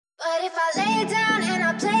But if I lay down and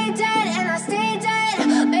I play dead and I stay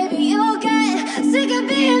dead, maybe you'll get sick of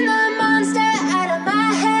being the monster out of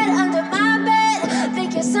my head, under my bed.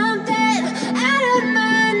 Think you're something out of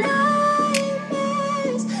my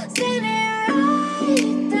nightmares, standing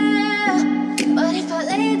right there. But if I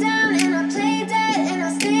lay down and I play dead and I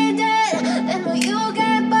stay dead, then will you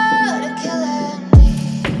get bored of killing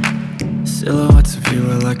me? Silhouettes of you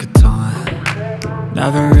are like a taunt.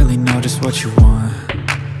 Never really know just what you want.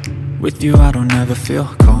 With you I don't ever feel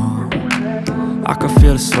calm. I can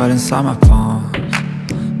feel the sweat inside my palms.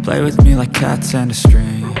 Play with me like cats and a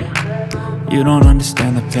string. You don't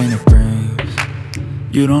understand the pain it brings.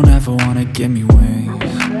 You don't ever wanna give me wings.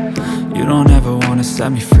 You don't ever wanna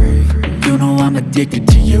set me free. You know I'm addicted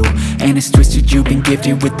to you, and it's twisted, you've been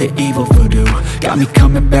gifted with the evil voodoo. Got me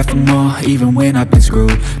coming back for more, even when I've been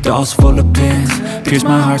screwed. Dolls full of pins, pierce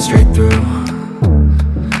my heart straight through.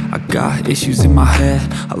 I got issues in my head,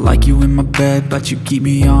 I like you in my bed, but you keep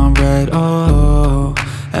me on red. Oh,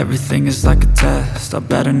 everything is like a test. I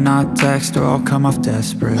better not text or I'll come off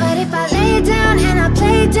desperate. But if I lay down and I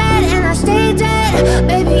play dead and I stay dead,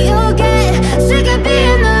 maybe you'll get sick of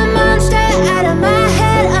being the monster out of my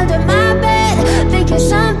head, under my bed. Think you're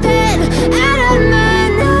something out of my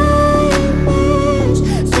nightmares,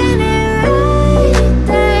 standing right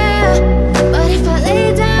there. But if I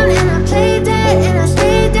lay down and I play dead and I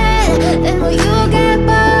stay dead, then will you get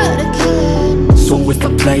bored of killing me? So if I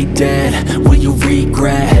play dead, will you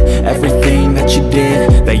regret everything that you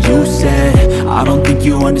did, that you said? I don't think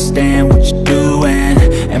you understand what you're doing,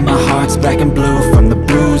 and my heart's black and blue from the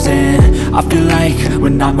bruising. I feel like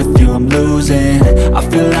when I'm with you I'm losing. I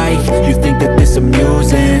feel like you think that this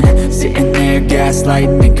amusing, sitting there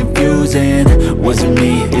gaslighting and confusing. Was it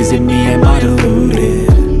me? Is it me? Am I deluded?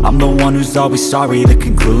 I'm the one who's always sorry, the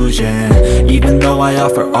conclusion, even though I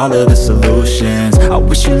offer all of the solutions. I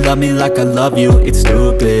wish you loved me like I love you, it's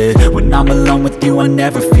stupid. When I'm alone with you I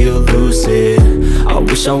never feel lucid. I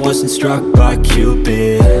wish I wasn't struck by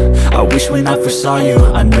Cupid. I wish when I first saw you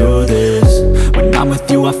I knew this. When I'm with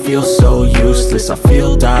you I feel so useless, I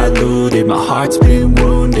feel diluted, my heart's been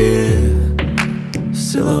wounded.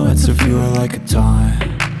 Silhouettes of you are like a taunt.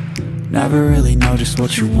 Never really know just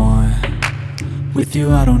what you want. With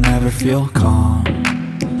you I don't ever feel calm.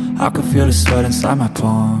 I can feel the sweat inside my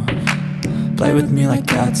palms. Play with me like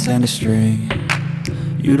cats and a string.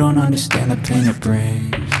 You don't understand the pain it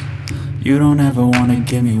brings. You don't ever wanna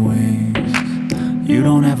give me wings. You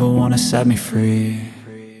don't ever wanna set me free.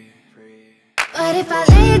 But if I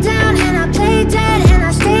lay down and I play dead and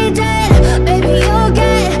I stay dead, maybe you'll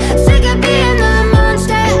get sick of being the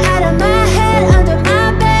monster out of my head, under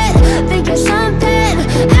my bed. Think you're something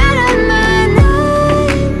out of my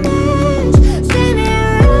nightmares,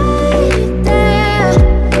 standing right there.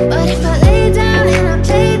 But if I lay down and I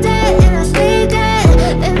play dead and I stay dead,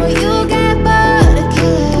 then will you get bored of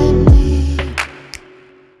killing me?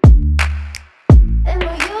 Then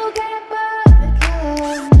will you get bored of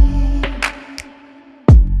killing me?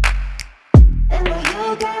 Then will you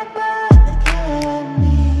get bored of killing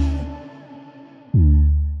me?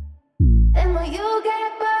 Then will you get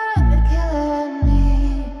bored of killing me?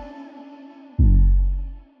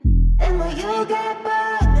 Then will you get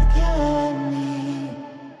bored of killing me?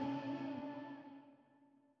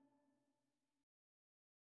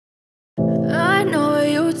 I know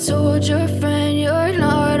you told your friend you're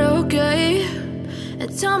not okay, and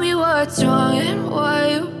tell me what's wrong and why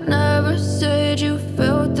you never said you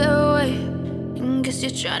felt that way. And guess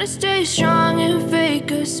you're trying to stay strong and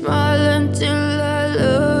fake a smile until I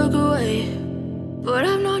look away. But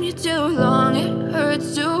I've known you too long, it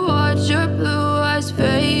hurts to watch your blue eyes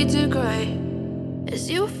fade to gray as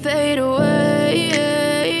you fade away,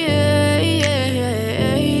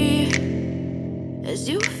 as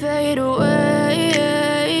you fade away.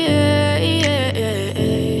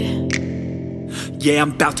 Yeah,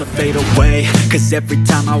 I'm about to fade away, cause every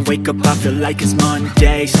time I wake up I feel like it's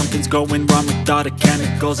Monday. Something's going wrong with all the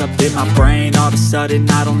chemicals up in my brain. All of a sudden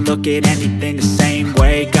I don't look at anything the same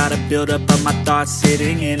way. Got a buildup of my thoughts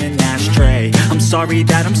sitting in an ashtray. I'm sorry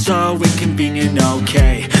that I'm so inconvenient,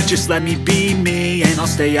 okay. Just let me be me and I'll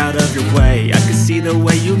stay out of your way. I can see the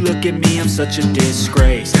way you look at me, I'm such a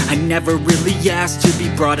disgrace. I never really asked to be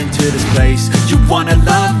brought into this place. You wanna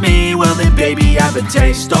love me? Well then baby I have a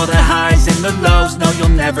taste. All the highs and the lows, no you'll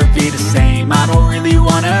never be the same. I don't really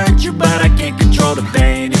wanna hurt you but I can't control the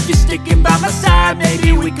pain. If you're sticking by my side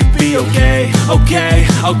maybe we could be okay.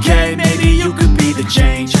 Okay, maybe you could be the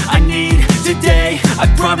change I need today. I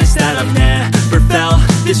promise that I've never felt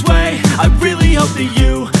this way. I really hope that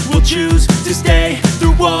you will choose to stay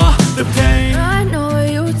through all the pain. I know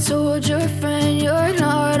you told your friend you're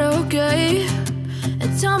not okay,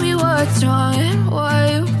 what's wrong and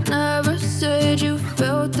why you never said you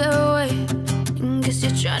felt that way. Guess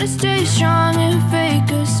you're trying to stay strong and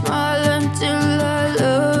fake a smile until I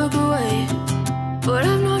look away. But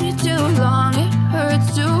I've known you too long, it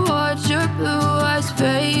hurts to watch your blue eyes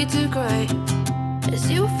fade to gray as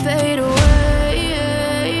you fade away,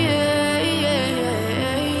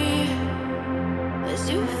 as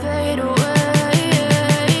you fade away,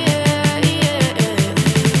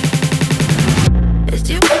 as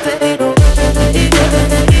you fade away.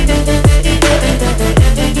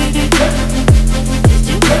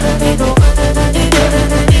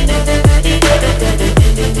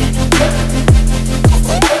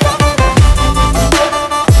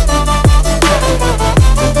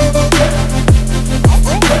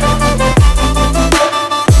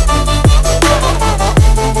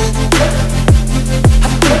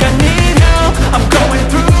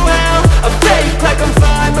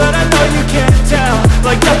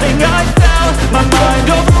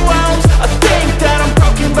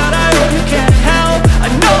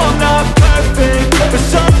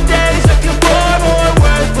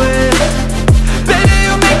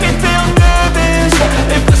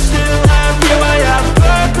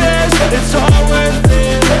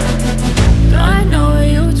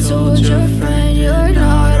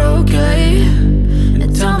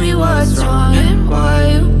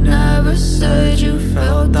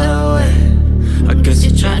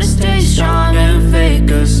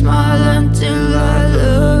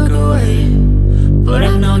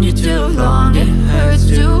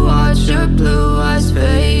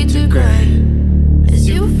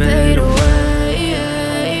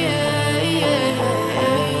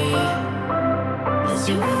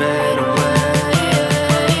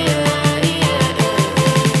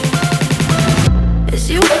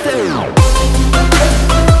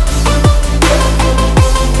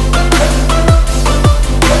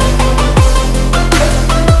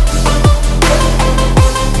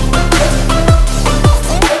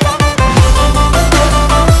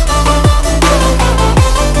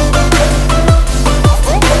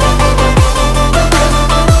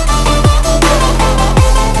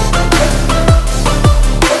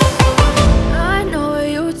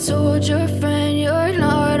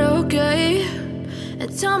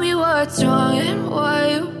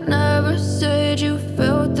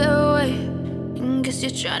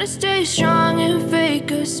 Trying to stay strong and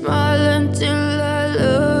fake a smile until I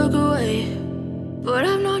look away. But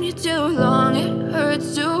I've known you too long, it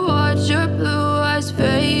hurts to watch your blue eyes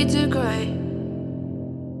fade to gray